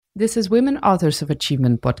This is Women Authors of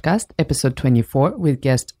Achievement podcast, episode 24, with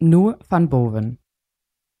guest Noor van Boven.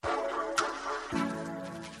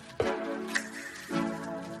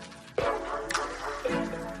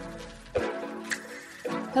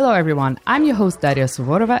 Hello everyone, I'm your host Daria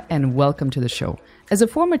Suvorova and welcome to the show. As a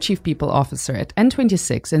former Chief People Officer at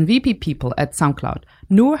N26 and VP People at SoundCloud,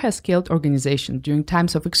 Noor has scaled organizations during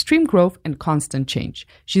times of extreme growth and constant change.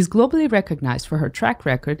 She's globally recognized for her track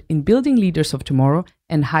record in building leaders of tomorrow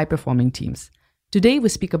and high-performing teams. Today we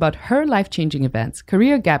speak about her life-changing events,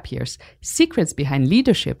 career gap years, secrets behind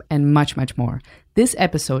leadership, and much, much more. This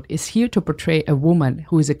episode is here to portray a woman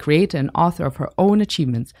who is a creator and author of her own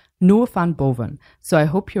achievements, Noor van Boven. So I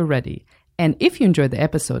hope you're ready. And if you enjoyed the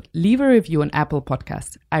episode, leave a review on Apple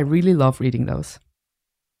Podcasts. I really love reading those.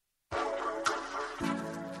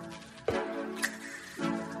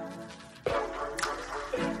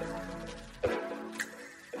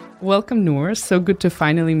 Welcome, Noor. So good to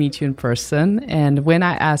finally meet you in person. And when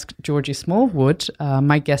I asked Georgie Smallwood,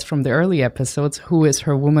 my guest from the early episodes, who is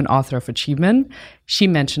her woman author of achievement, she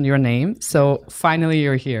mentioned your name. So finally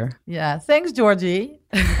you're here. Yeah, thanks, Georgie.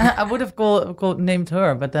 I would have named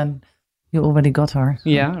her, but then you already got her. So.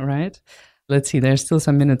 Yeah, right. Let's see. There's still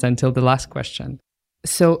some minutes until the last question.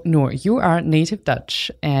 So, Noor, you are native Dutch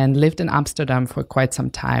and lived in Amsterdam for quite some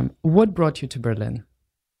time. What brought you to Berlin?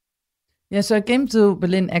 Yeah, so I came to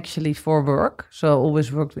Berlin actually for work. So I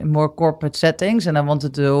always worked in more corporate settings and I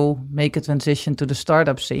wanted to make a transition to the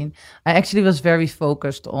startup scene. I actually was very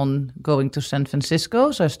focused on going to San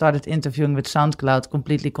Francisco. So I started interviewing with SoundCloud,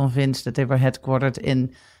 completely convinced that they were headquartered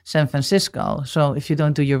in San Francisco. So if you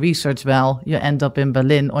don't do your research well, you end up in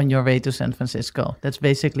Berlin on your way to San Francisco. That's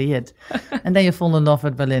basically it. And then you fall in love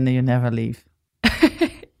with Berlin and you never leave.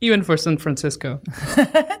 Even for San Francisco.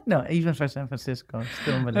 No, even for San Francisco.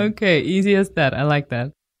 Still in Berlin. Okay, easy as that. I like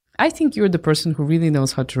that. I think you're the person who really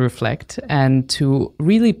knows how to reflect and to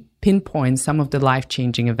really pinpoint some of the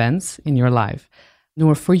life-changing events in your life.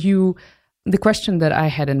 Noor, for you, the question that I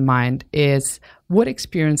had in mind is, what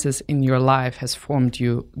experiences in your life has formed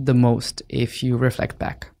you the most if you reflect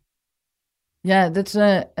back? Yeah, it's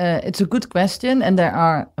a good question. And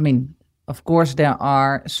of course, there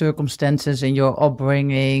are circumstances in your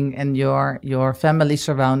upbringing and your family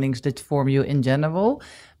surroundings that form you in general.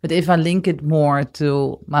 But if I link it more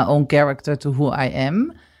to my own character, to who I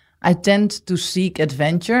am, I tend to seek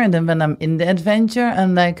adventure. And then when I'm in the adventure,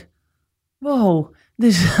 I'm like, whoa,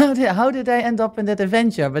 how did I end up in that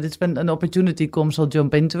adventure? But it's when an opportunity comes, I'll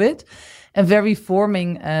jump into it. And very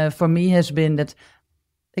forming for me has been that,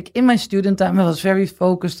 like in my student time, I was very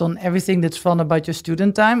focused on everything that's fun about your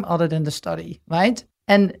student time other than the study, right?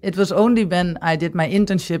 And it was only when I did my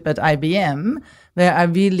internship at IBM where I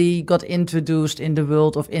really got introduced in the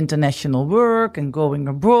world of international work and going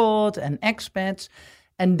abroad and expats.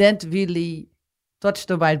 And that really touched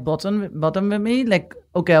the right bottom with me. Like,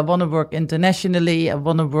 okay, I want to work internationally. I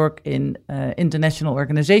want to work in international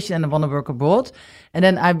organization and I want to work abroad. And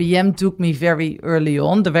then IBM took me very early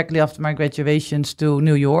on, directly after my graduations, to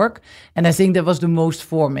New York. And I think that was the most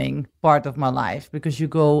forming part of my life because you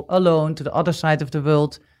go alone to the other side of the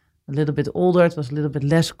world, a little bit older. It was a little bit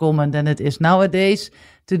less common than it is nowadays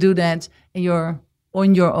to do that. And you're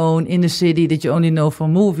on your own in a city that you only know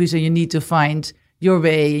from movies and you need to find your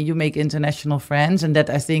way, you make international friends, and that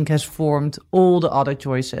I think has formed all the other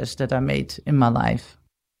choices that I made in my life.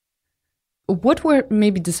 What were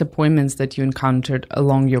maybe disappointments that you encountered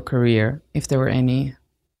along your career, if there were any?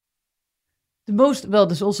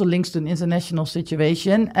 This also links to an international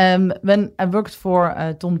situation. When I worked for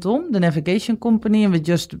TomTom, the navigation company, and we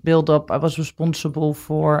just built up, I was responsible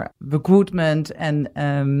for recruitment and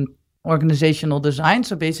organizational design.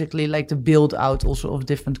 So basically like the build out also of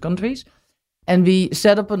different countries. And we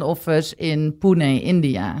set up an office in Pune,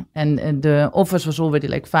 India. And the office was already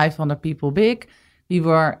like 500 people big. We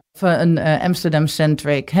were for an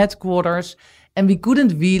Amsterdam-centric headquarters. And we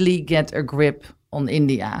couldn't really get a grip on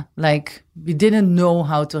India. Like, we didn't know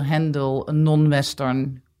how to handle a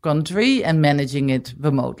non-Western country and managing it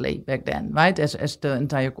remotely back then, right? As the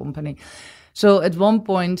entire company. So at one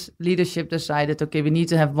point, leadership decided, okay, we need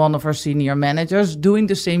to have one of our senior managers doing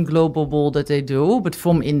the same global role that they do, but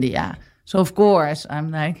from India. So of course,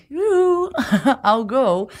 I'm like, I'll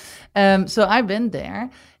go. So I went there,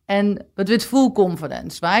 but with full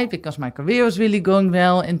confidence, right? Because my career was really going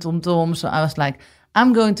well in TomTom. So I was like,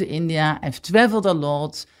 I'm going to India. I've traveled a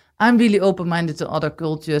lot. I'm really open-minded to other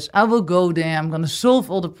cultures. I will go there. I'm going to solve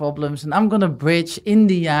all the problems. And I'm going to bridge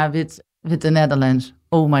India with the Netherlands.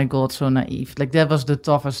 Oh my God, so naive. Like, that was the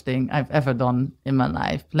toughest thing I've ever done in my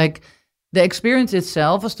life. Like, The experience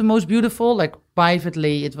itself was the most beautiful. Like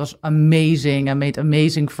privately, it was amazing. I made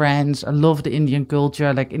amazing friends. I love the Indian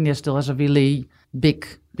culture. Like India still has a really big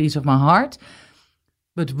piece of my heart.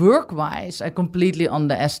 But work-wise, I completely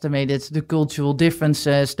underestimated the cultural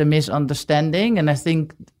differences, the misunderstanding. And I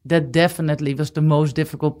think that definitely was the most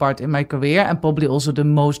difficult part in my career and probably also the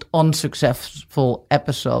most unsuccessful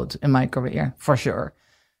episode in my career, for sure.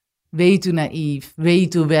 Way too naive, way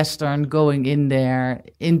too Western going in there,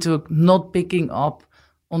 into not picking up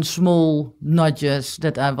on small nudges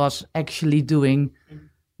that I was actually doing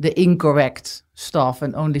the incorrect stuff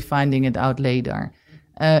and only finding it out later.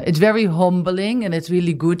 It's very humbling and it's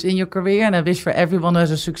really good in your career. And I wish for everyone who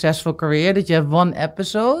has a successful career that you have one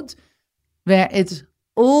episode where it's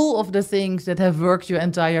all of the things that have worked your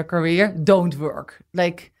entire career don't work.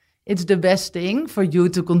 Like, it's the best thing for you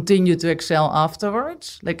to continue to excel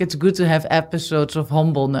afterwards. Like, it's good to have episodes of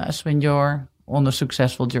humbleness when you're on a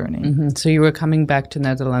successful journey. Mm-hmm. So you were coming back to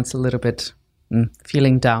Netherlands a little bit,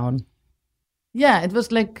 feeling down. Yeah, it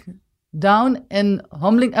was like down and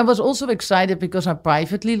humbling. I was also excited because I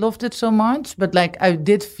privately loved it so much, but like I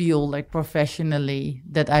did feel like professionally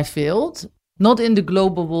that I failed. Not in the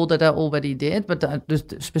global role that I already did, but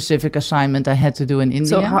the specific assignment I had to do in India.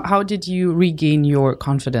 So how did you regain your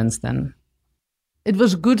confidence then? It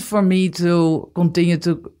was good for me to continue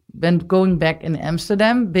to, when going back in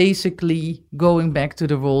Amsterdam, basically going back to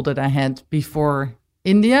the role that I had before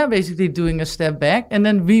India, basically doing a step back and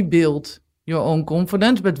then rebuild your own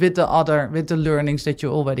confidence, but with the learnings that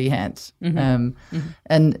you already had.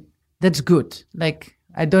 And that's good. Like,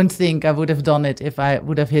 I don't think I would have done it if I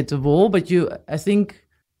would have hit the wall, but I think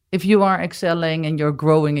if you are excelling and you're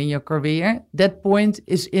growing in your career, that point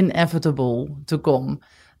is inevitable to come.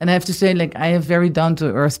 And I have to say, like, I have very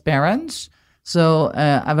down-to-earth parents. So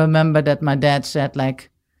I remember that my dad said, like,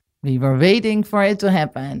 we were waiting for it to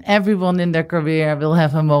happen. Everyone in their career will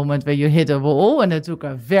have a moment where you hit a wall, and it took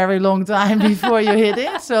a very long time before you hit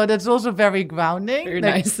it. So that's also very grounding. Very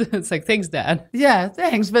nice. It's like, thanks, Dad. Yeah,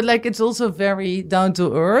 thanks. But like, it's also very down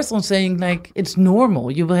to earth on saying, like, it's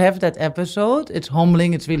normal. You will have that episode. It's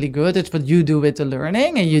humbling. It's really good. It's what you do with the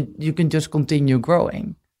learning, and you can just continue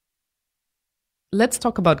growing. Let's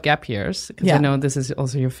talk about gap years, because I know this is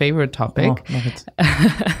also your favorite topic. Oh, love it.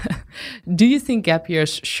 Do you think gap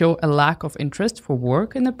years show a lack of interest for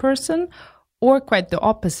work in a person, or quite the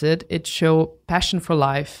opposite, it show passion for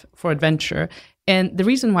life, for adventure? And the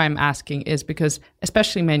reason why I'm asking is because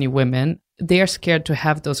especially many women, they are scared to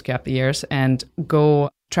have those gap years and go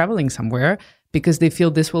traveling somewhere because they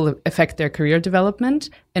feel this will affect their career development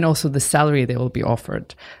and also the salary they will be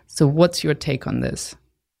offered. So what's your take on this?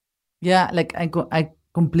 Yeah, like I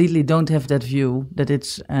completely don't have that view that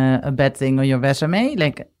it's a bad thing on your resume.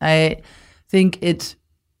 Like, I think it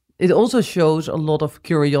also shows a lot of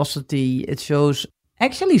curiosity. It shows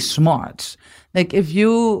actually smarts. Like, if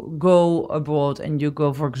you go abroad and you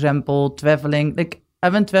go, for example, traveling, like I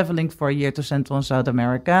went traveling for a year to Central and South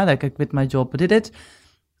America. Like, I quit my job, but did it.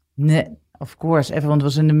 Of course, everyone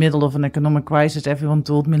was in the middle of an economic crisis. Everyone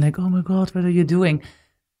told me, like, oh my God, what are you doing?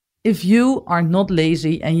 If you are not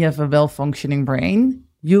lazy and you have a well-functioning brain,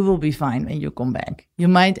 you will be fine when you come back. You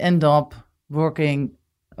might end up working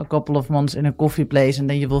a couple of months in a coffee place and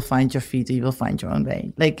then you will find your feet and you will find your own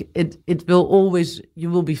way. Like, it will always,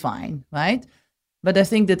 you will be fine, right? But I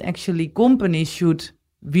think that actually companies should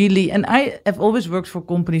really, and I have always worked for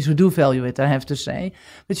companies who do value it, I have to say,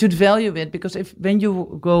 but should value it, because when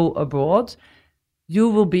you go abroad, you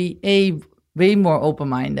will be way more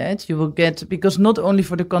open-minded. You will get, because not only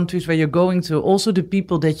for the countries where you're going to, also the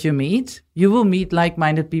people that you will meet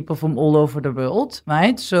like-minded people from all over the world,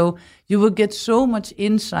 right? So you will get so much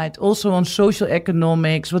insight also on social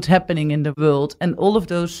economics, what's happening in the world, and all of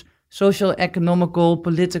those social, economical,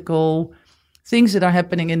 political things that are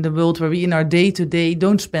happening in the world where we in our day-to-day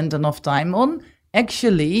don't spend enough time on,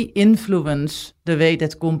 actually influence the way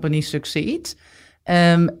that companies succeed.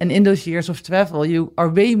 And in those years of travel, you are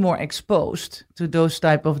way more exposed to those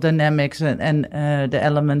type of dynamics and the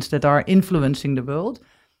elements that are influencing the world.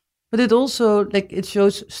 But it also, like, it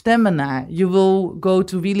shows stamina. You will go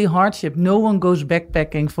to really hardship. No one goes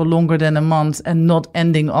backpacking for longer than a month and not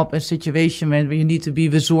ending up in a situation where you need to be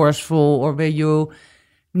resourceful or where you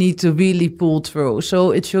need to really pull through.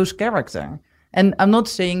 So it shows character. And I'm not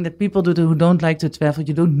saying that people who don't like to travel,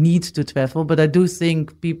 you don't need to travel, but I do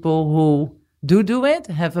think people who do it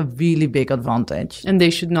have a really big advantage. And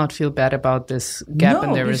they should not feel bad about this gap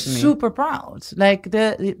in their resume. Super proud. Like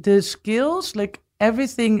the skills, like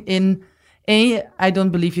everything in I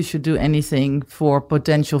don't believe you should do anything for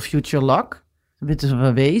potential future luck. A bit of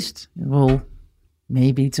a waste. Well,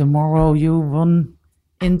 maybe tomorrow you won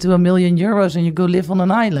into €1 million and you go live on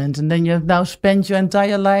an island, and then you've now spent your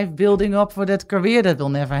entire life building up for that career that will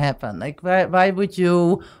never happen. Like, why would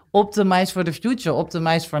you optimize for the future?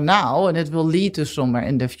 Optimize for now, and it will lead to somewhere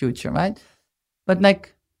in the future, right? But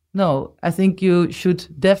like, no, I think you should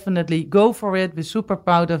definitely go for it, be super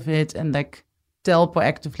proud of it, and like tell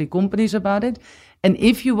proactively companies about it. And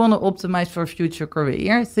if you want to optimize for a future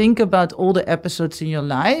career, think about all the episodes in your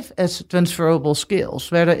life as transferable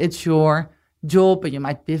skills, whether it's your job and you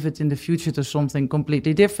might pivot in the future to something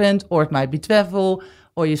completely different, or it might be travel,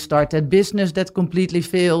 or you start that business that completely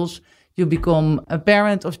fails, you become a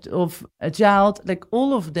parent of a child. Like,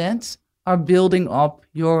 all of that are building up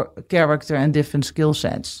your character and different skill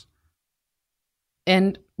sets.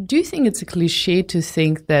 And do you think it's a cliche to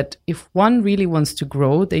think that if one really wants to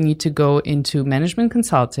grow, they need to go into management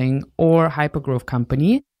consulting or hypergrowth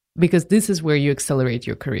company, because this is where you accelerate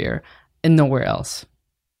your career and nowhere else?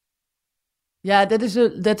 Yeah,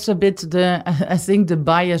 that's a bit I think the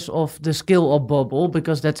bias of the skill up bubble,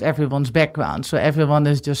 because that's everyone's background. So everyone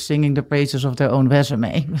is just singing the praises of their own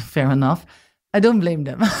resume. Fair enough. I don't blame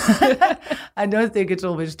them. I don't think it's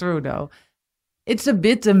always true, though. It's a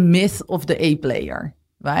bit the myth of the A player,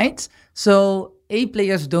 right? So A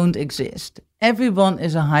players don't exist. Everyone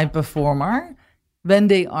is a high performer when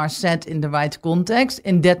they are set in the right context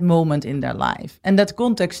in that moment in their life. And that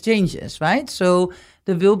context changes, right? So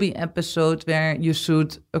there will be episodes where you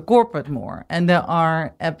suit a corporate more, and there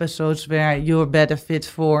are episodes where you're better fit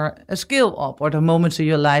for a skill up, or the moments in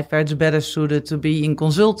your life where it's better suited to be in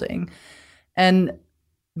consulting. And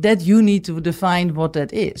that you need to define what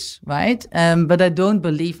that is, right? But I don't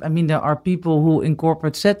believe, there are people who in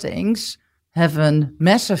corporate settings have a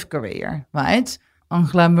massive career, right?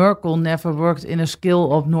 Angela Merkel never worked in a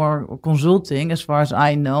skill up nor consulting, as far as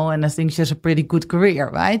I know, and I think she has a pretty good career,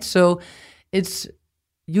 right? So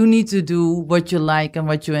you need to do what you like and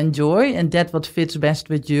what you enjoy, and that's what fits best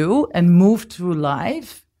with you, and move through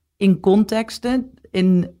life in context,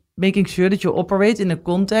 in making sure that you operate in a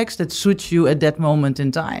context that suits you at that moment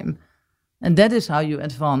in time. And that is how you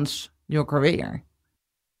advance your career.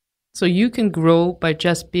 So you can grow by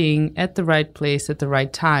just being at the right place at the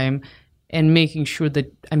right time and making sure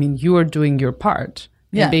that, you are doing your part.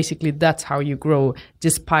 Yeah. And basically that's how you grow,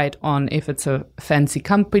 despite on if it's a fancy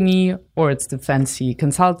company or it's the fancy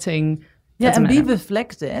consulting. Yeah, and be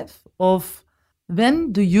reflective of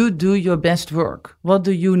when do you do your best work? What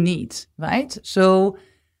do you need, right? So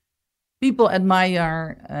people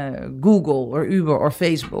admire Google or Uber or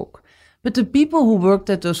Facebook, but the people who worked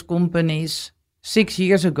at those companies 6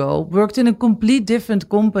 years ago worked in a complete different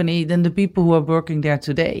company than the people who are working there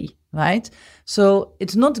today, right? So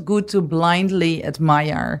it's not good to blindly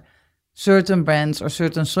admire certain brands or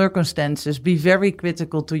certain circumstances. Be very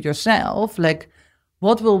critical to yourself, like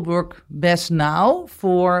what will work best now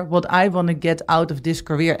for what I want to get out of this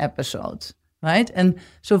career episode. Right. And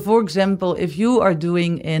so, for example, if you are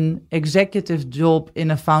doing an executive job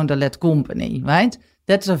in a founder-led company, right,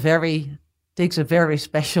 takes a very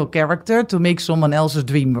special character to make someone else's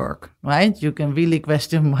dream work, right? You can really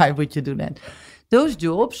question why would you do that? Those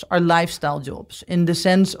jobs are lifestyle jobs in the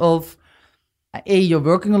sense of, you're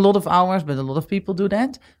working a lot of hours, but a lot of people do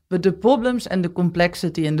that. But the problems and the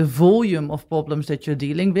complexity and the volume of problems that you're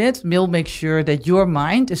dealing with will make sure that your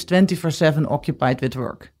mind is 24/7 occupied with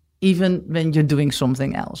work, even when you're doing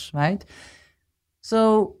something else, right?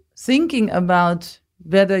 So thinking about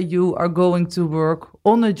whether you are going to work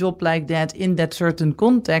on a job like that in that certain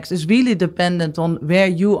context is really dependent on where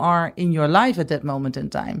you are in your life at that moment in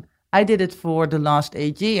time. I did it for the last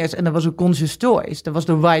 8 years, and it was a conscious choice. There was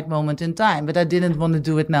the right moment in time, but I didn't want to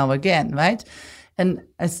do it now again, right? And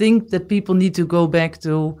I think that people need to go back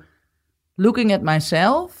to looking at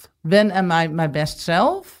myself. When am I my best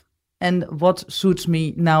self? And what suits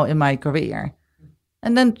me now in my career?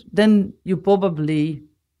 And then you probably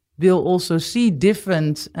will also see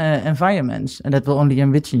different environments, and that will only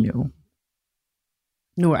enrich you.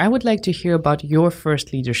 Noor, I would like to hear about your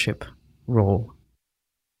first leadership role.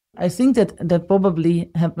 I think that probably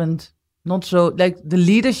happened not so, like the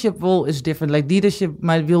leadership role is different. Like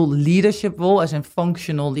my real leadership role as in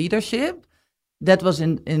functional leadership, that was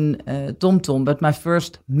in TomTom, but my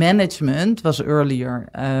first management was earlier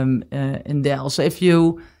in Dell. So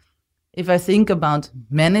if I think about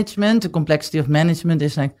management, the complexity of management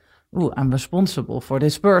is like, I'm responsible for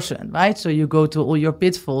this person, right? So you go to all your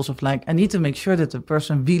pitfalls of like, I need to make sure that the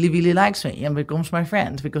person really, really likes me and becomes my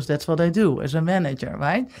friend, because that's what I do as a manager,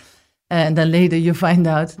 right? And then later you find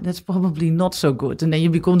out that's probably not so good. And then you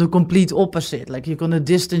become the complete opposite. Like you're going to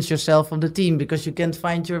distance yourself from the team because you can't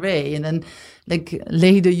find your way. And then like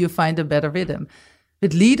later you find a better rhythm.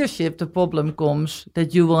 With leadership, the problem comes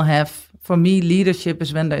that you will have, for me, leadership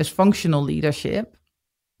is when there is functional leadership,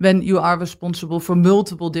 when you are responsible for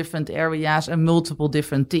multiple different areas and multiple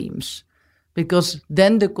different teams. Because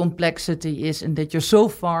then the complexity is in that you're so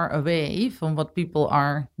far away from what people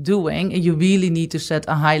are doing and you really need to set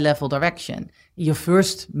a high level direction. Your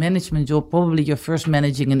first management job, probably you're first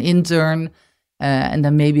managing an intern and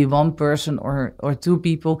then maybe one person or two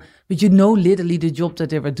people, but you know literally the job that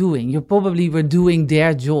they were doing. You probably were doing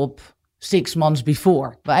their job 6 months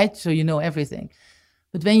before, right? So you know everything.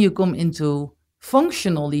 But when you come into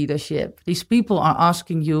functional leadership, these people are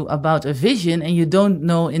asking you about a vision and you don't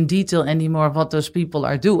know in detail anymore what those people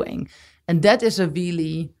are doing. And that is a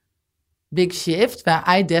really big shift where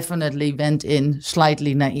I definitely went in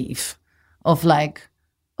slightly naive of like,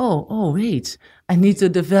 oh wait, I need to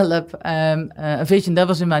develop a vision. That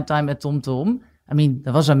was in my time at TomTom. I mean,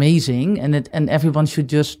 that was amazing, and everyone should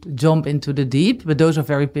just jump into the deep, but those are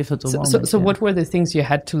very pivotal moments. So what were the things you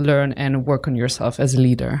had to learn and work on yourself as a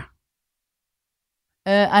leader?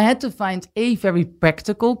 I had to find very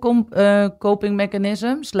practical coping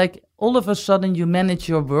mechanisms. Like all of a sudden you manage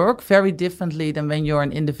your work very differently than when you're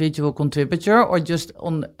an individual contributor or just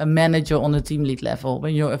on a manager on a team lead level.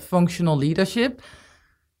 When you're a functional leadership,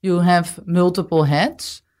 you have multiple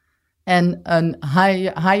hats and a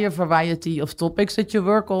higher variety of topics that you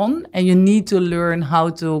work on, and you need to learn how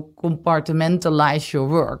to compartmentalize your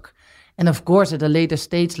work. And of course, at a later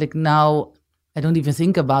stage, like now, I don't even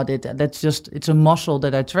think about it. It's a muscle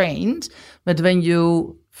that I trained. But when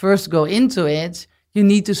you first go into it, you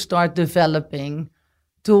need to start developing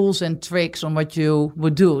tools and tricks on what you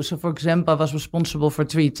would do. So for example, I was responsible for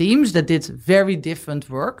 3 teams that did very different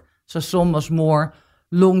work. So some was more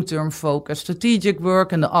long-term focused strategic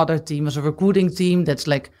work, and the other team was a recruiting team that's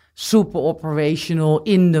like super operational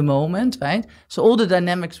in the moment, right? So all the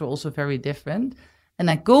dynamics were also very different. And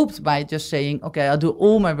I coped by just saying, okay, I'll do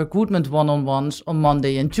all my recruitment one-on-ones on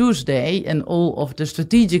Monday and Tuesday and all of the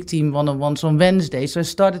strategic team one-on-ones on Wednesday. So I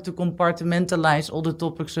started to compartmentalize all the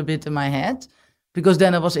topics a bit in my head because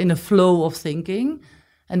then I was in a flow of thinking.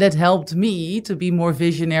 And that helped me to be more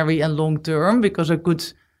visionary and long-term because I could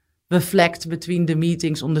reflect between the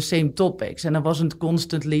meetings on the same topics and I wasn't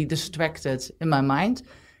constantly distracted in my mind.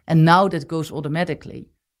 And now that goes automatically.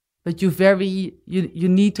 But you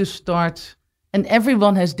need to start... And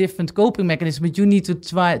everyone has different coping mechanisms, but you need to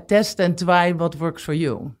test and try what works for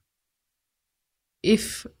you.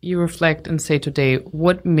 If you reflect and say today,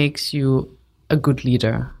 what makes you a good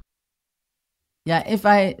leader? Yeah, if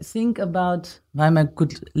I think about why I'm a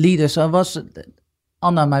good leader, so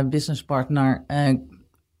Anna, my business partner,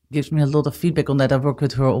 gives me a lot of feedback on that. I worked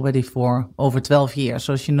with her already for over 12 years,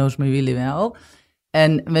 so she knows me really well.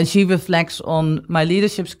 And when she reflects on my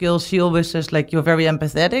leadership skills, she always says, like, you're very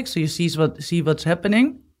empathetic. So you see what's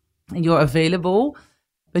happening and you're available,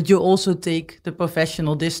 but you also take the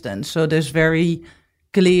professional distance. So there's very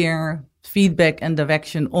clear feedback and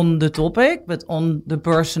direction on the topic, but on the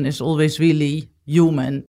person is always really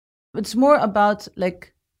human. It's more about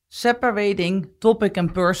like separating topic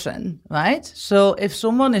and person, right? So if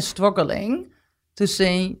someone is struggling to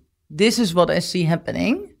say, this is what I see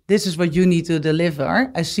happening, this is what you need to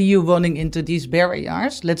deliver. I see you running into these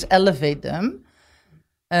barriers. Let's elevate them.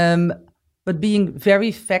 But being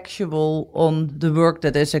very factual on the work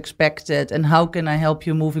that is expected and how can I help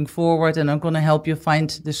you moving forward and I'm going to help you find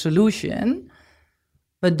the solution.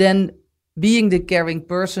 But then being the caring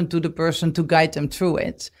person to guide them through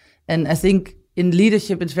it. And I think in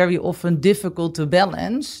leadership, it's very often difficult to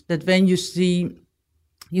balance that when you see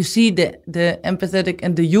the empathetic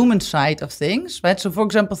and the human side of things, right? So for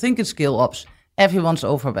example, think in skill ops, everyone's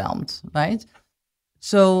overwhelmed, right?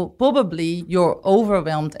 So probably your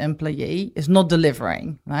overwhelmed employee is not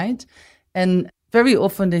delivering, right? And very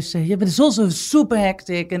often they say, yeah, but it's also super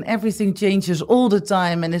hectic and everything changes all the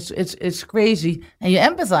time and it's crazy. And you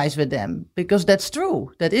empathize with them because that's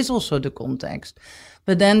true. That is also the context.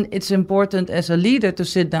 But then it's important as a leader to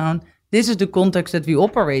sit down. This is the context that we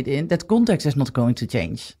operate in. That context is not going to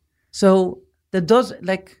change. So there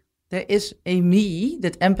is a me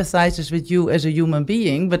that empathizes with you as a human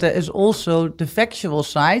being, but there is also the factual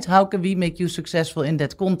side. How can we make you successful in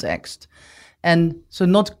that context? And so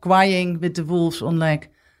not crying with the wolves on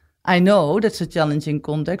like, I know that's a challenging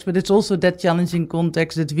context, but it's also that challenging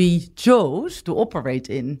context that we chose to operate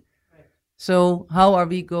in. Right. So how are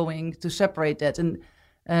we going to separate that? And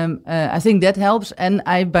I think that helps. And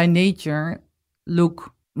I, by nature,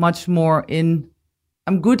 look much more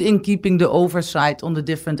I'm good in keeping the oversight on the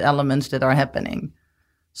different elements that are happening.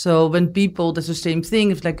 So that's the same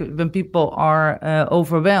thing. It's like when people are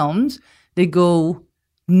overwhelmed, they go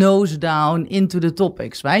nose down into the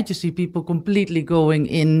topics, right? You see people completely going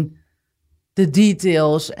in the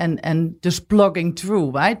details and just plugging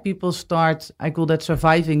through, right? People start, I call that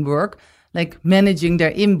surviving work, like managing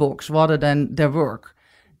their inbox rather than their work.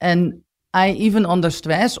 And I, even under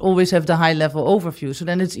stress, always have the high level overview. So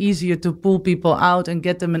then it's easier to pull people out and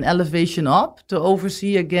get them an elevation up to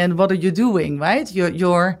oversee again, what are you doing, right?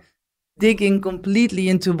 You're digging completely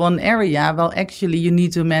into one area, while actually you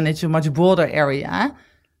need to manage a much broader area.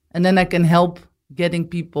 And then I can help getting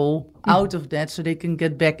people out of that so they can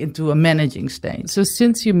get back into a managing state. So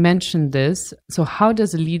since you mentioned this, so how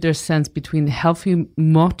does a leader sense between the healthy,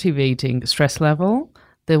 motivating stress level,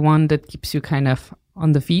 the one that keeps you kind of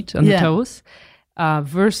on the feet, on the toes,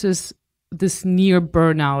 versus this near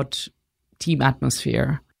burnout team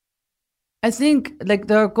atmosphere? I think like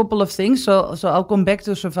there are a couple of things. So I'll come back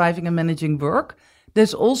to surviving and managing work.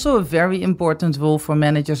 There's also a very important role for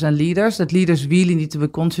managers and leaders that leaders really need to be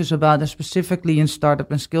conscious about, and specifically in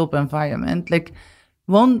startup and scale-up environment. Like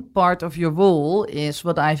one part of your role is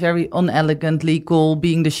what I very unelegantly call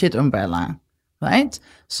being the shit umbrella, right?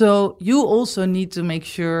 So you also need to make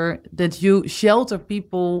sure that you shelter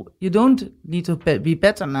people. You don't need to be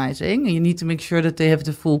patronizing, and you need to make sure that they have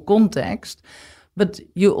the full context. But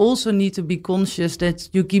you also need to be conscious that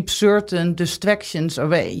you keep certain distractions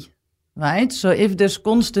away. Right? So if there's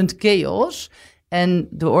constant chaos and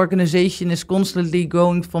the organization is constantly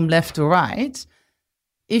going from left to right,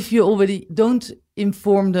 if you already don't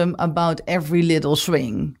inform them about every little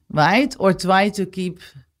swing, right? Or try to keep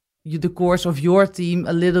the course of your team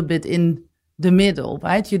a little bit in the middle,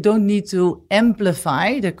 right? You don't need to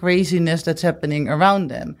amplify the craziness that's happening around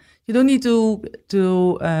them. You don't need to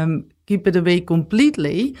keep it away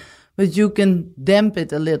completely, but you can damp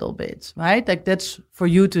it a little bit, right? Like that's for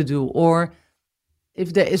you to do. Or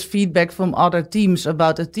if there is feedback from other teams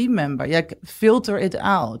about a team member, like filter it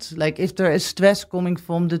out. Like if there is stress coming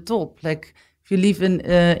from the top, like if you live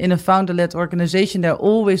in a founder-led organization, there are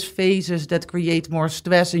always phases that create more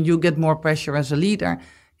stress and you get more pressure as a leader.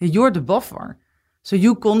 You're the buffer. So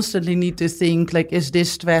you constantly need to think like, is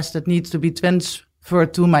this stress that needs to be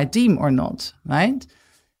transferred to my team or not, right?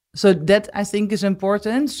 So that I think is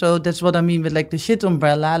important. So that's what I mean with like the shit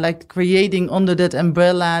umbrella, like creating under that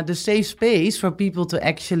umbrella the safe space for people to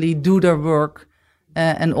actually do their work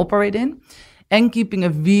and operate in, and keeping a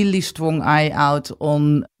really strong eye out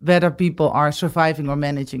on whether people are surviving or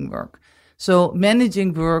managing work. So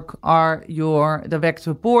managing work are your direct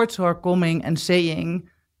reports who are coming and saying,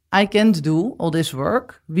 I can't do all this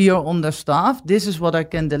work. We are understaffed. This is what I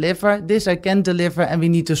can deliver. This I can deliver, and we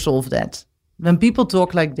need to solve that. When people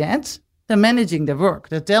talk like that, they're managing their work.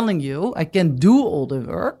 They're telling you, I can do all the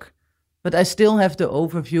work, but I still have the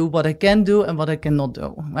overview what I can do and what I cannot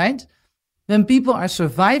do, right? When people are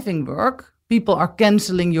surviving work, people are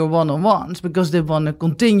canceling your one-on-ones because they want to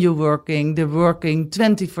continue working. They're working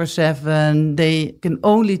 24/7. They can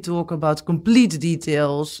only talk about complete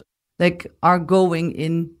details, like are going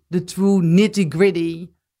in the true nitty-gritty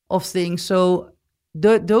of things. So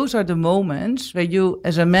those are the moments where you,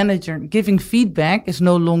 as a manager, giving feedback is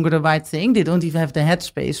no longer the right thing. They don't even have the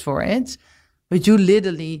headspace for it, but you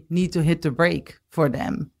literally need to hit the brake for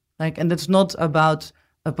them. Like, and it's not about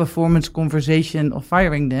a performance conversation of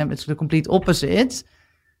firing them. It's the complete opposite.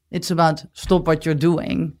 It's about stop what you're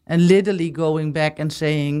doing and literally going back and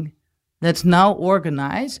saying, let's now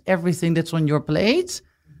organize everything that's on your plate.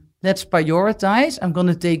 Let's prioritize. I'm going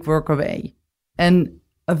to take work away. And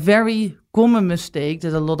a very common mistake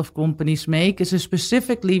that a lot of companies make is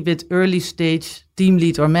specifically with early stage team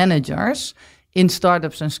lead or managers in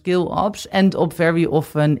startups and scale-ups end up very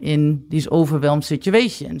often in these overwhelmed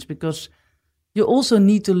situations, because you also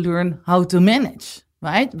need to learn how to manage,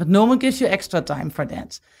 right? But no one gives you extra time for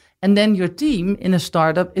that. And then your team in a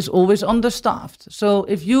startup is always understaffed. So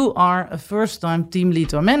if you are a first-time team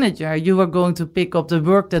lead or manager, you are going to pick up the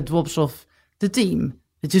work that drops off the team,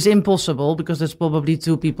 which is impossible because that's probably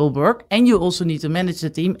 2 people work. And you also need to manage the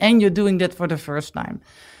team, and you're doing that for the first time.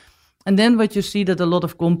 And then what you see that a lot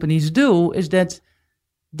of companies do is that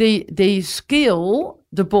they scale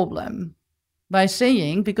the problem by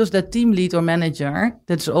saying, because that team lead or manager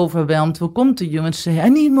that's overwhelmed will come to you and say, I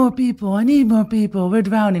need more people, we're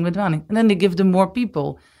drowning. And then they give them more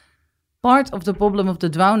people. Part of the problem of the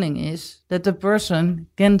drowning is that the person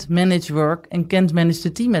can't manage work and can't manage the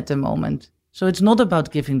team at the moment. So it's not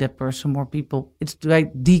about giving that person more people. It's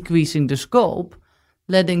like decreasing the scope,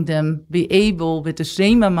 letting them be able with the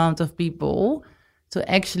same amount of people to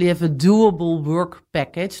actually have a doable work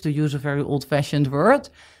package, to use a very old-fashioned word,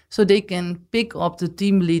 so they can pick up the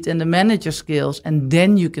team lead and the manager skills, and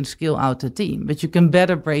then you can scale out the team. But you can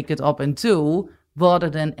better break it up in 2 rather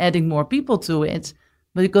than adding more people to it.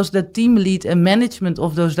 Because the team lead and management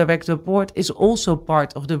of those direct report is also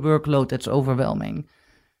part of the workload that's overwhelming.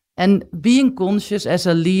 And being conscious as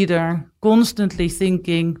a leader, constantly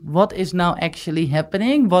thinking, what is now actually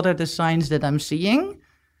happening? What are the signs that I'm seeing?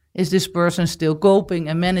 Is this person still coping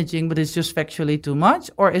and managing, but it's just factually too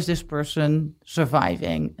much? Or is this person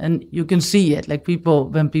surviving? And you can see it, like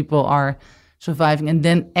when people are surviving and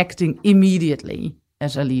then acting immediately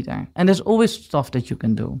as a leader. And there's always stuff that you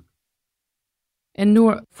can do. And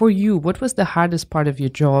Noor, for you, what was the hardest part of your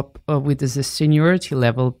job with this seniority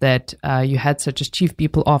level that you had such as chief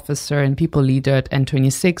people officer and people leader at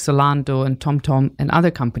N26, Zalando and TomTom and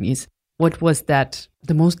other companies? What was that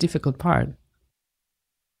the most difficult part?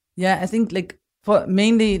 Yeah, I think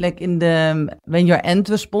mainly when you're end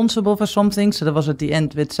responsible for something, so that was at the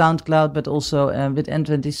end with SoundCloud, but also with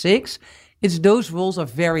N26, it's those roles are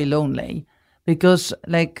very lonely because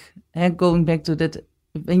going back to that,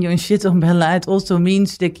 when you're in shit umbrella, it also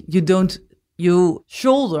means that you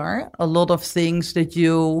shoulder a lot of things that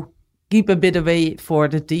you keep a bit away for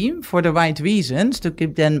the team for the right reasons to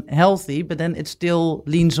keep them healthy, but then it still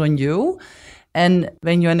leans on you. And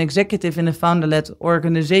when you're an executive in a founder-led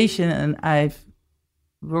organization, and I've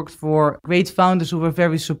worked for great founders who were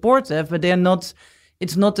very supportive, but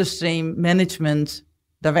it's not the same management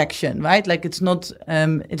direction, right? Like it's not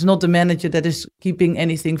the manager that is keeping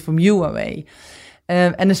anything from you away.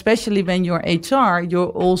 And especially when you're HR,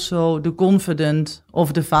 you're also the confidant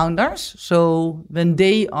of the founders. So when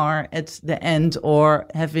they are at the end or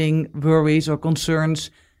having worries or concerns,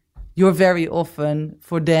 you're very often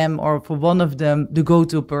for them or for one of them the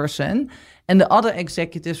go-to person. And the other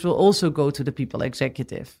executives will also go to the people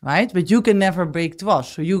executive, right? But you can never break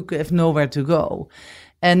trust, so you have nowhere to go.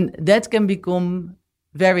 And that can become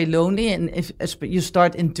very lonely. And if you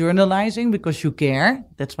start internalizing because you care,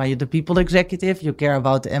 that's why you're the people executive, you care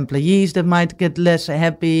about the employees that might get less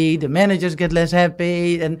happy, the managers get less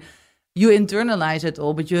happy, and you internalize it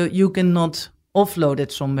all, but you cannot offload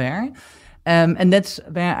it somewhere. And that's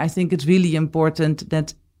where I think it's really important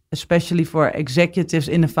that, especially for executives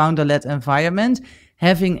in a founder-led environment,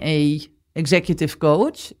 having a executive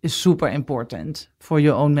coach is super important for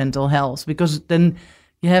your own mental health, because then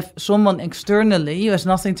you have someone externally who has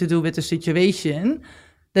nothing to do with the situation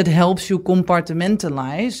that helps you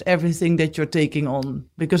compartmentalize everything that you're taking on,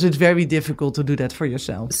 because it's very difficult to do that for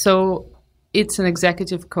yourself. So it's an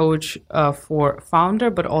executive coach for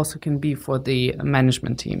founder, but also can be for the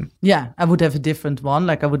management team. Yeah, I would have a different one.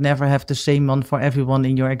 I would never have the same one for everyone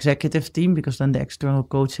in your executive team, because then the external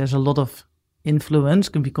coach has a lot of influence,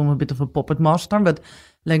 can become a bit of a puppet master, but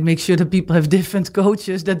make sure that people have different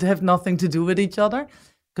coaches that have nothing to do with each other,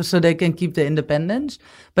 so they can keep the independence.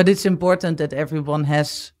 But it's important that everyone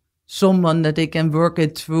has someone that they can work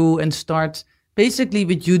it through and start basically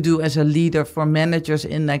what you do as a leader for managers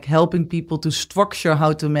in helping people to structure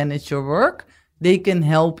how to manage your work. They can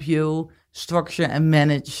help you structure and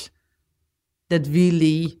manage that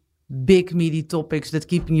really big, meaty topics that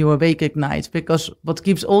keeping you awake at night. Because what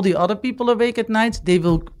keeps all the other people awake at night, they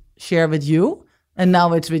will share with you. And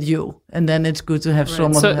now it's with you. And then it's good to have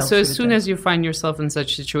someone who helps. So as soon as you find yourself in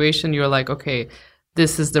such a situation, you're like, okay,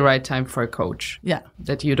 this is the right time for a coach. Yeah.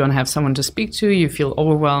 That you don't have someone to speak to, you feel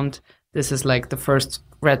overwhelmed. This is the first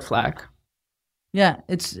red flag. Yeah,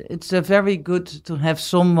 it's a very good to have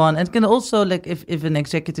someone. And it can also, if an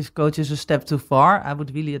executive coach is a step too far, I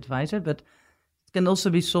would really advise it. But it can also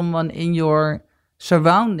be someone in your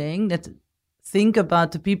surrounding that think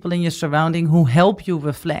about the people in your surrounding who help you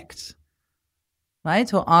reflect, right?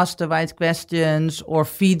 Who ask the right questions or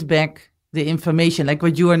feedback the information, like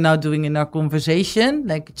what you are now doing in our conversation,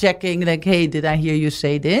 checking, hey, did I hear you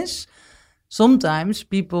say this? Sometimes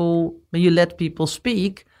when you let people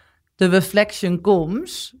speak, the reflection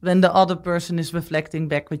comes when the other person is reflecting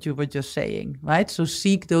back what you were just saying, right? So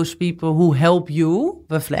seek those people who help you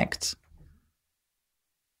reflect.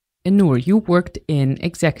 And Noor, you worked in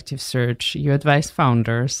executive search, you advised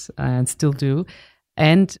founders and still do,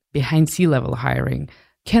 and behind C-level hiring.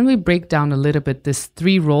 Can we break down a little bit these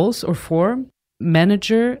 3 roles or 4?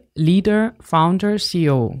 Manager, leader, founder,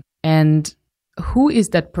 CEO. And who is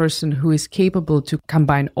that person who is capable to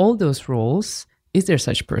combine all those roles? Is there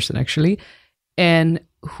such person actually? And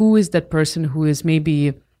who is that person who is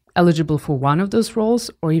maybe eligible for one of those roles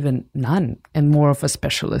or even none and more of a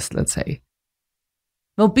specialist, let's say?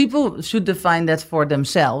 Well, people should define that for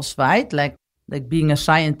themselves, right? Like being a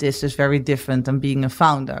scientist is very different than being a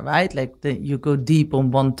founder, right? You go deep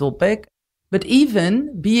on one topic. But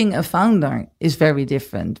even being a founder is very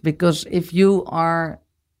different, because if you are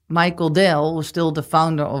Michael Dell, who's still the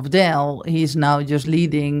founder of Dell, he's now just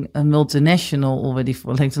leading a multinational already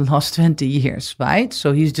for like the last 20 years, right?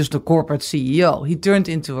 So he's just a corporate CEO. He turned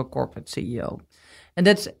into a corporate CEO. And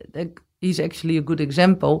he's actually a good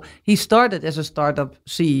example. He started as a startup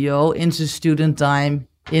CEO in his student time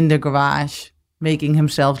in the garage, making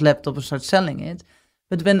himself laptop and start selling it.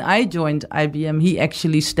 But when I joined IBM, he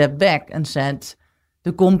actually stepped back and said,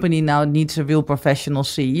 the company now needs a real professional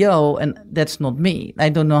CEO, and that's not me. I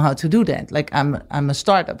don't know how to do that. Like I'm a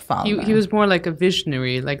startup founder. He was more like a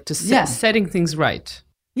visionary, like to setting things right.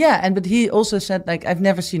 Yeah, but he also said, like, I've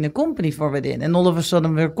never seen a company for within, and all of a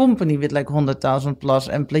sudden we're a company with like 100,000 plus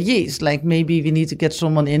employees. Like maybe we need to get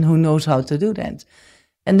someone in who knows how to do that.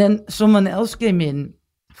 And then someone else came in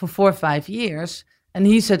for 4 or 5 years, and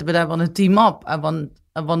he said, but I want to team up. I want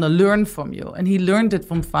to learn from you. And he learned it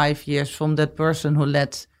from 5 years from that person who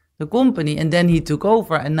led the company. And then he took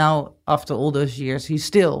over. And now, after all those years, he's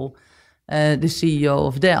still the CEO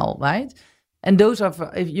of Dell, right? And those are,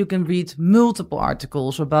 if you can read multiple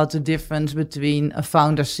articles about the difference between a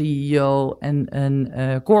founder CEO and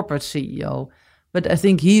a corporate CEO. But I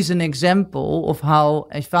think he's an example of how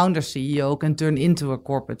a founder CEO can turn into a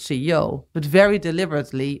corporate CEO, but very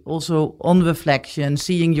deliberately, also on reflection,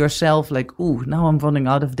 seeing yourself like, ooh, now I'm running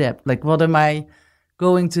out of debt. Like, what am I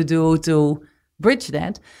going to do to bridge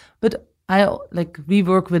that? But we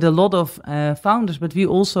work with a lot of founders, but we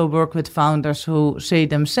also work with founders who say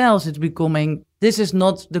themselves, this is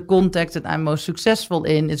not the context that I'm most successful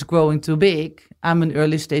in. It's growing too big. I'm an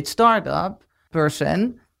early stage startup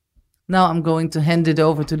person. Now I'm going to hand it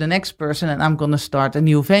over to the next person and I'm going to start a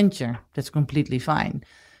new venture. That's completely fine,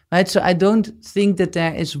 right? So I don't think that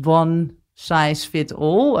there is one size fit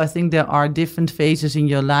all. I think there are different phases in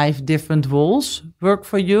your life, different roles work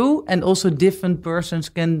for you, and also different persons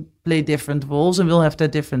can play different roles and will have their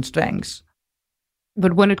different strengths.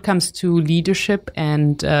 But when it comes to leadership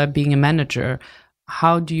and being a manager,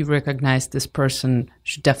 how do you recognize this person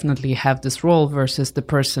should definitely have this role versus the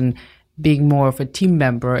person being more of a team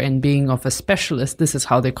member and being of a specialist? This is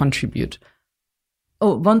how they contribute.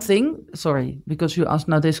 Oh, one thing, sorry, because you asked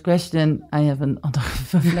now this question, I have another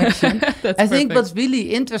reflection. I think what's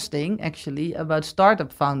really interesting, actually, about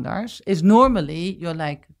startup founders is normally you're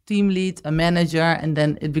like team lead, a manager, and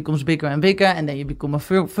then it becomes bigger and bigger, and then you become a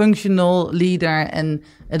functional leader, and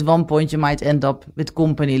at one point you might end up with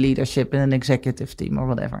company leadership in an executive team or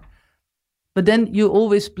whatever. But then you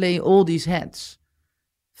always play all these hats.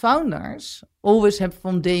 Founders always have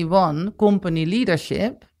from day one company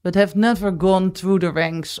leadership, but have never gone through the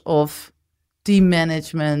ranks of team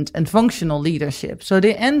management and functional leadership. So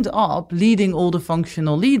they end up leading all the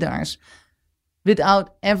functional leaders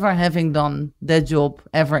without ever having done that job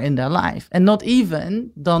ever in their life, and not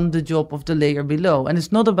even done the job of the layer below. And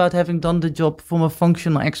it's not about having done the job from a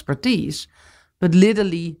functional expertise, but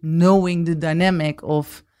literally knowing the dynamic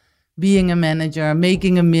of being a manager,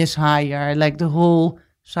 making a mishire, like the whole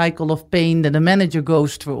cycle of pain that a manager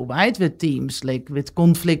goes through, right? With teams, like with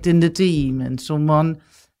conflict in the team and someone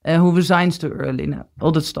who resigns too early, now,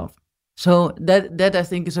 all that stuff. So that I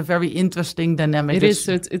think is a very interesting dynamic. It is.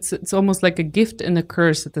 So it's almost like a gift and a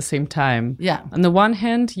curse at the same time. Yeah. On the one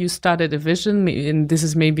hand, you started a vision, and this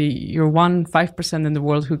is maybe you're 5% in the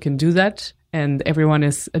world who can do that, and everyone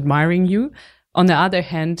is admiring you. On the other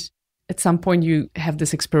hand, at some point you have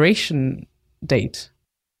this expiration date.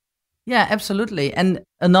 Yeah, absolutely. And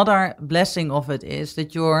another blessing of it is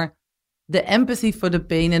that the empathy for the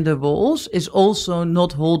pain and the roles is also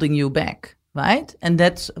not holding you back, right? And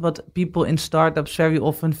that's what people in startups very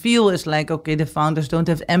often feel is like, okay, the founders don't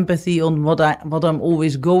have empathy on what I'm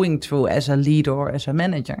always going through as a leader or as a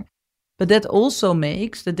manager. But that also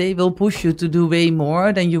makes that they will push you to do way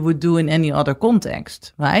more than you would do in any other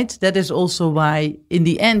context, right? That is also why in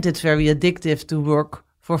the end, it's very addictive to work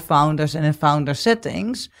for founders and in founder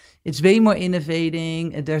settings. It's way more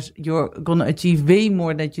innovating. You're going to achieve way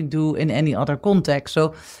more than you do in any other context.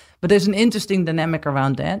 But there's an interesting dynamic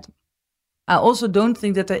around that. I also don't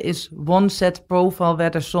think that there is one set profile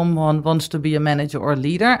whether someone wants to be a manager or a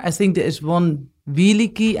leader. I think there is one really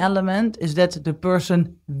key element is that the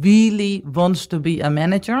person really wants to be a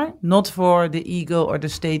manager, not for the ego or the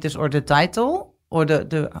status or the title or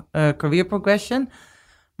the career progression,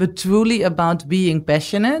 but truly about being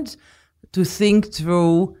passionate, to think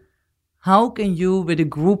through how can you, with a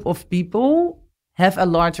group of people, have a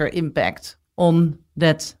larger impact on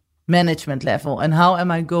that management level? And how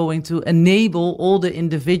am I going to enable all the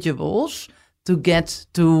individuals to get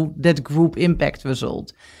to that group impact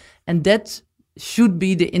result? And that should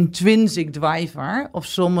be the intrinsic driver of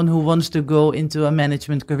someone who wants to go into a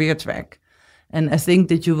management career track. And I think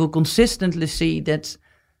that you will consistently see that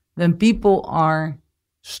when people are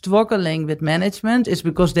struggling with management, it's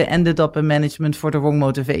because they ended up in management for the wrong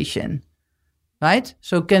motivation, right?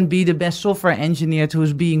 So it can be the best software engineer who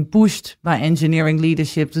is being pushed by engineering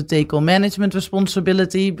leadership to take on management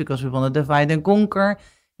responsibility because we want to divide and conquer.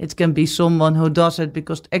 It can be someone who does it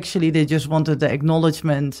because actually they just wanted the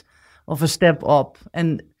acknowledgement of a step up,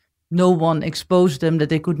 and no one exposed them that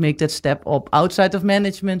they could make that step up outside of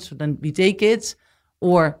management. So then we take it,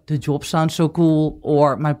 or the job sounds so cool,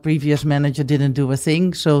 or my previous manager didn't do a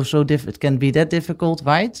thing. So it can be that difficult,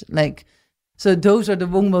 right? Like, so those are the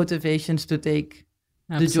wrong motivations to take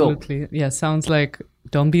the job. Absolutely. Yeah, sounds like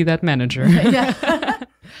don't be that manager. Yeah.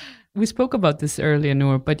 We spoke about this earlier,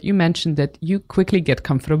 Noor, but you mentioned that you quickly get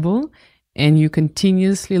comfortable and you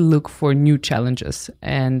continuously look for new challenges,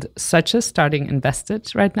 and such as starting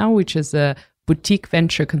Invested right now, which is a boutique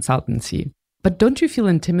venture consultancy. But don't you feel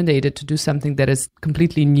intimidated to do something that is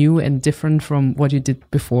completely new and different from what you did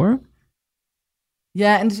before?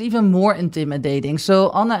 Yeah, and it's even more intimidating. So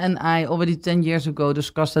Anna and I already 10 years ago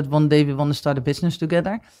discussed that one day we want to start a business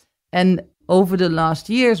together. And over the last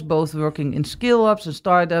years, both working in scale-ups and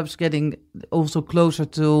startups, getting also closer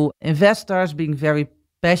to investors, being very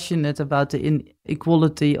passionate about the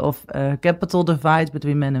inequality of capital divide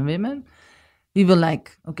between men and women, we were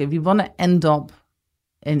like, okay, we want to end up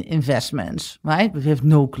in investments, right? We have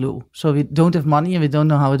no clue. So we don't have money and we don't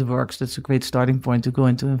know how it works. That's a great starting point to go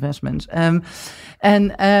into investments. So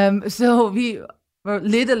we were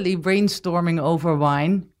literally brainstorming over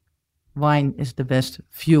wine. Wine is the best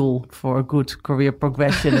fuel for a good career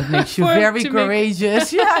progression. It makes you very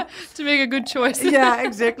courageous. Yeah, to make a good choice. Yeah,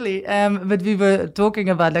 exactly. But we were talking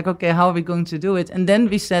about like, okay, how are we going to do it? And then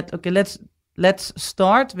we said, okay, let's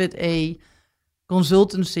start with a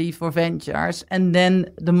consultancy for ventures, and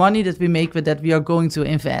then the money that we make with that we are going to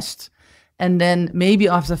invest. And then maybe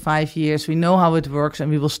after 5 years, we know how it works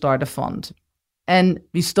and we will start a fund. And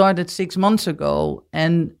we started 6 months ago,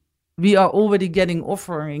 and we are already getting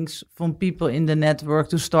offerings from people in the network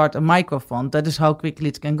to start a microfund. That is how quickly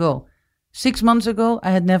it can go. 6 months ago,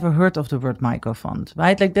 I had never heard of the word microfund,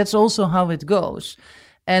 right? Like that's also how it goes.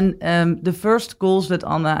 And the first calls that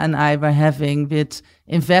Anna and I were having with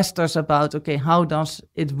investors about, okay, how does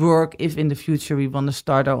it work if in the future we want to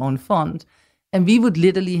start our own fund? And we would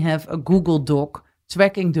literally have a Google Doc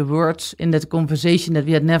tracking the words in that conversation that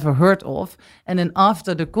we had never heard of. And then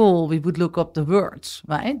after the call, we would look up the words,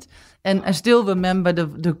 right? And I still remember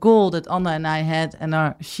the call that Anna and I had, and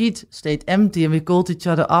our sheet stayed empty, and we called each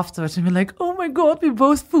other afterwards and we're like, oh my God, we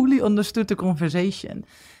both fully understood the conversation.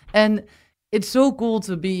 And it's so cool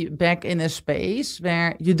to be back in a space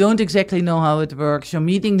where you don't exactly know how it works. You're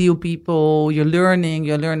meeting new people, you're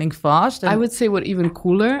learning fast. I would say what even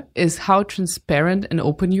cooler is how transparent and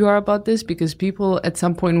open you are about this, because people at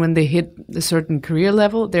some point when they hit a certain career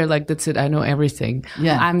level, they're like, that's it, I know everything.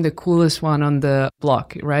 Yeah. I'm the coolest one on the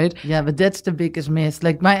block, right? Yeah, but that's the biggest myth.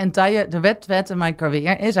 Like the red in my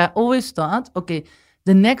career is I always thought, okay,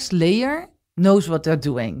 the next layer knows what they're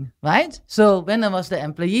doing, right? So when I was the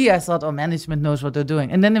employee, I thought, oh, management knows what they're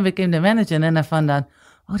doing. And then I became the manager, and then I found out,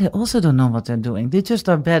 oh, they also don't know what they're doing. They just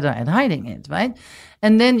are better at hiding it, right?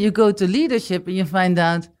 And then you go to leadership and you find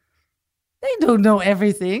out they don't know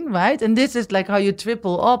everything, right? And this is like how you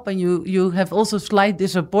triple up, and you have also slight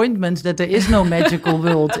disappointments that there is no magical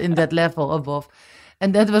world in that level above.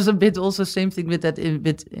 And that was a bit also same thing with that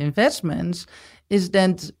with investments, is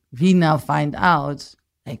that we now find out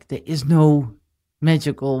like there is no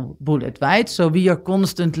magical bullet, right? So we are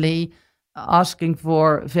constantly asking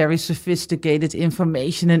for very sophisticated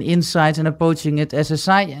information and insights and approaching it as a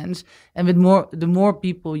science. And the more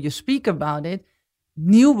people you speak about it,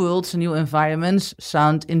 new worlds and new environments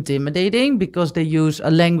sound intimidating because they use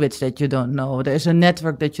a language that you don't know. There's a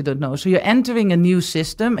network that you don't know. So you're entering a new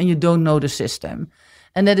system and you don't know the system.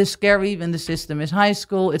 And that is scary when the system is high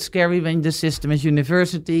school. It's scary when the system is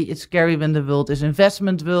university. It's scary when the world is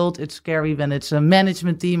investment world. It's scary when it's a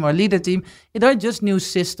management team or leader team. It are just new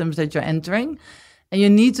systems that you're entering. And you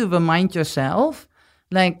need to remind yourself,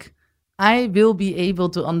 like, I will be able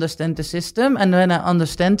to understand the system. And when I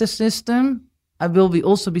understand the system, I will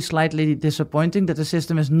also be slightly disappointing that the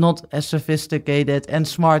system is not as sophisticated and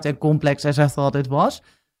smart and complex as I thought it was.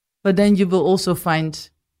 But then you will also find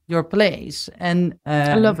your place. And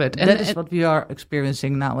I love it. And that is what we are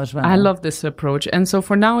experiencing now as well. I love this approach. And so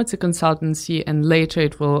for now, it's a consultancy, and later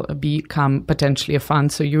it will become potentially a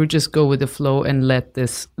fund. So you just go with the flow and let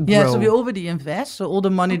this grow. Yeah, so we already invest. So all the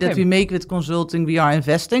money that we make with consulting, we are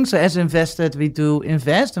investing. So as Invested, we do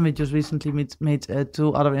invest. And we just recently made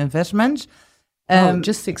 2 other investments.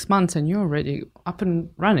 Just 6 months and you're already up and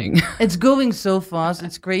running. It's going so fast.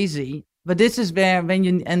 It's crazy. But this is where, when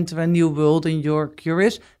you enter a new world and you're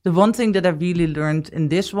curious, the one thing that I really learned in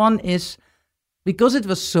this one is, because it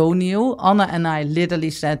was so new, Anna and I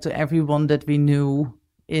literally said to everyone that we knew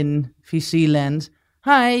in VC land,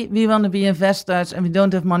 hi, we want to be investors and we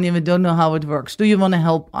don't have money and we don't know how it works. Do you want to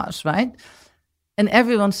help us, right? And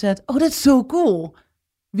everyone said, oh, that's so cool.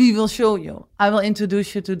 We will show you. I will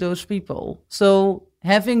introduce you to those people. So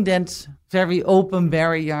having that very open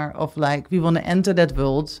barrier of like, we want to enter that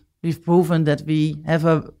world. We've proven that we have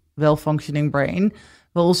a well-functioning brain.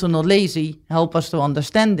 We're also not lazy. Help us to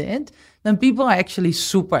understand it. Then people are actually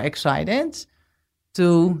super excited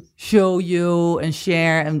to show you and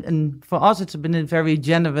share. And for us, it's been a very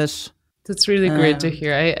generous. That's really great to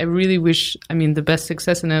hear. I really wish, the best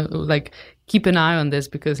success, and keep an eye on this,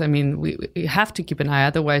 because we have to keep an eye,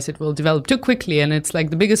 otherwise it will develop too quickly, and it's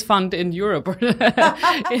like the biggest fund in Europe in 1 year from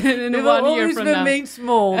now. It will always remain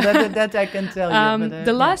small, that I can tell you.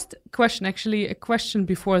 The last question, actually a question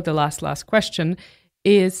before the last question,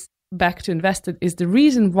 is back to Invested, is the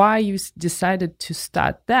reason why you decided to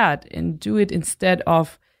start that and do it instead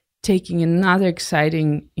of taking another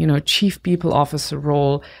exciting, chief people officer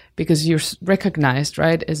role, because you're recognized,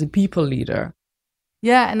 right, as a people leader.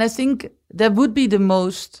 Yeah, and I think that would be the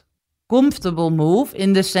most comfortable move,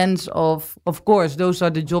 in the sense of course, those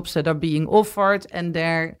are the jobs that are being offered, and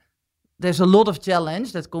there's a lot of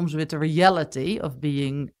challenge that comes with the reality of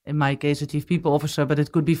being, in my case, a chief people officer, but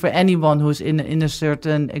it could be for anyone who's in a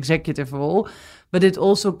certain executive role. But it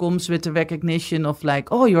also comes with the recognition of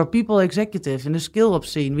like, oh, you're a people executive in the skill-up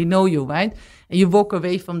scene. We know you, right? And you walk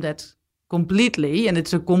away from that completely, and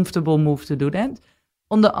it's a comfortable move to do that.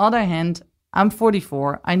 On the other hand, I'm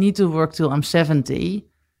 44. I need to work till I'm 70.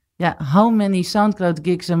 Yeah, how many SoundCloud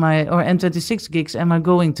gigs or N26 gigs am I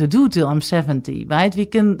going to do till I'm 70, right?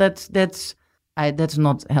 That's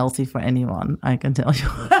not healthy for anyone, I can tell you.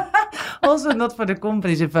 Also not for the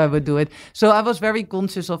companies if I would do it. So I was very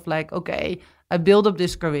conscious of like, okay, I built up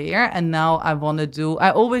this career and now I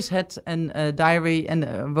I always had a diary and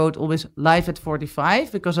wrote always life at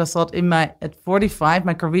 45, because I thought at 45,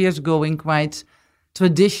 my career is going quite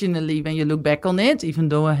traditionally when you look back on it, even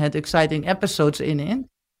though I had exciting episodes in it.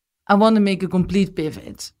 I want to make a complete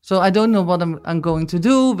pivot. So I don't know what I'm going to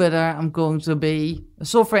do, whether I'm going to be a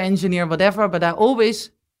software engineer, whatever, but I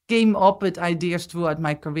always came up with ideas throughout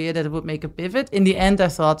my career that I would make a pivot. In the end, I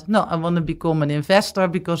thought, no, I want to become an investor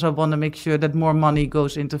because I want to make sure that more money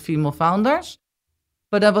goes into female founders.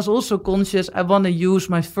 But I was also conscious, I want to use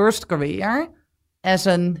my first career as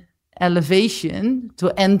an elevation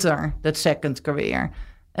to enter that second career.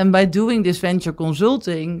 And by doing this venture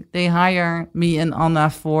consulting, they hire me and Anna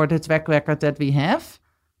for the track record that we have.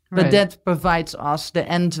 Right. But that provides us the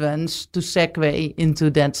entrance to segue into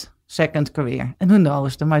that second career. And who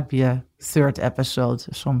knows, there might be a third episode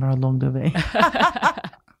somewhere along the way.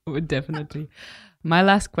 Definitely. My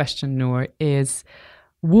last question, Noor, is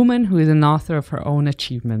woman who is an author of her own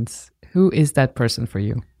achievements. Who is that person for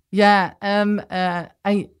you? Yeah,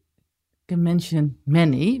 I can mention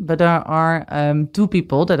many, but there are two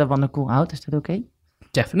people that I want to call out. Is that okay?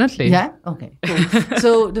 Definitely. Yeah? Okay, cool.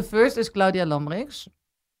 So the first is Claudia Lambrechts.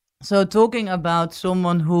 So talking about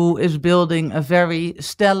someone who is building a very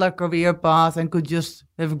stellar career path and could just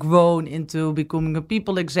have grown into becoming a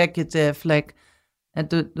people executive, like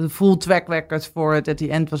at the full track record for it at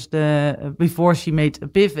the end was before she made a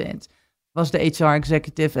pivot, was the HR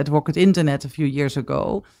executive at Rocket Internet a few years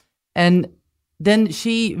ago. And then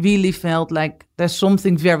she really felt like there's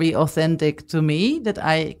something very authentic to me that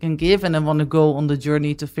I can give, and I want to go on the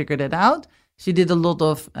journey to figure that out. She did a lot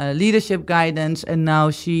of leadership guidance, and now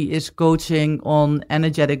she is coaching on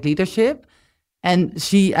energetic leadership. And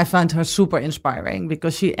I found her super inspiring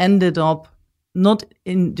because she ended up not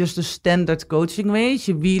in just a standard coaching way.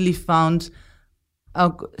 She really found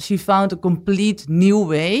a complete new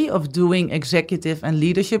way of doing executive and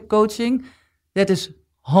leadership coaching that is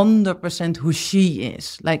 100% who she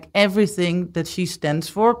is. Like everything that she stands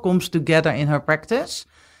for comes together in her practice.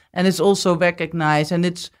 And it's also recognized, and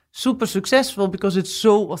it's super successful because it's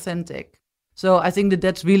so authentic. So I think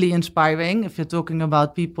that's really inspiring if you're talking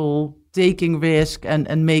about people taking risk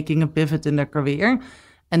and making a pivot in their career.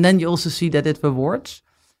 And then you also see that it rewards.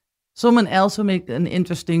 Someone else who made an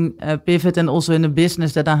interesting pivot and also in a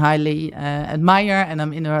business that I highly admire, and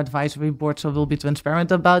I'm in her advisory board, so we'll be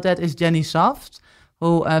transparent about that, is Jenny Saft,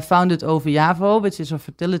 who founded Ovijavo, which is a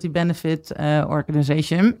fertility benefit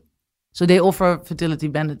organization. So they offer fertility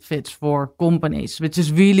benefits for companies, which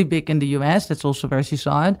is really big in the US. That's also where she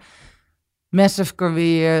saw it. Massive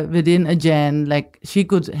career within a gen. Like she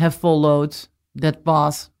could have followed that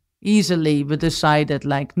path easily, but decided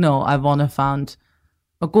like, no, I want to found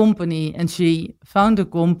a company, and she found a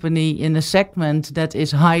company in a segment that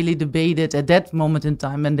is highly debated at that moment in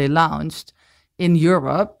time when they launched in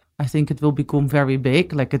Europe. I think it will become very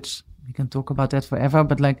big. Like we can talk about that forever,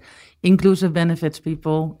 but like inclusive benefits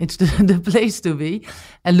people, it's the place to be.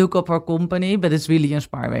 And look up her company, but it's really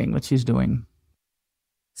inspiring what she's doing.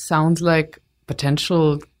 Sounds like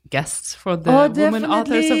potential guests for the Women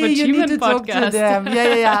Authors of Achievement you need to podcast. Talk to them.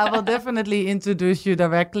 Yeah. I will definitely introduce you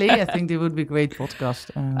directly. I think they would be great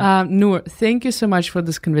podcast. Noor, thank you so much for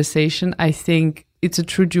this conversation. I think it's a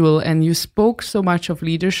true jewel, and you spoke so much of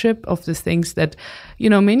leadership, of the things that,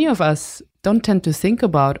 many of us don't tend to think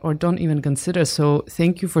about or don't even consider. So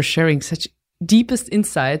thank you for sharing such deepest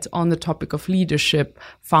insights on the topic of leadership,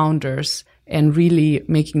 founders, and really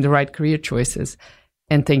making the right career choices.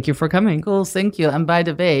 And thank you for coming. Cool, thank you. And by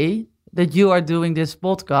the way, that you are doing this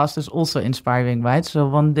podcast is also inspiring, right? So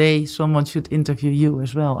one day someone should interview you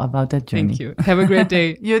as well about that journey. Thank you. Have a great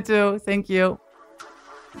day. You too. Thank you.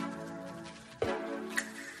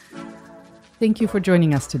 Thank you for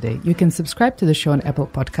joining us today. You can subscribe to the show on Apple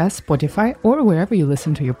Podcasts, Spotify, or wherever you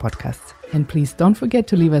listen to your podcasts. And please don't forget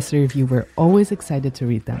to leave us a review. We're always excited to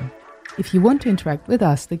read them. If you want to interact with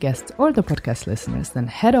us, the guests, or the podcast listeners, then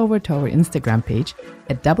head over to our Instagram page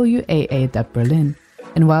at WAA.Berlin.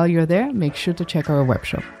 And while you're there, make sure to check our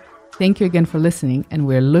webshop. Thank you again for listening, and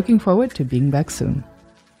we're looking forward to being back soon.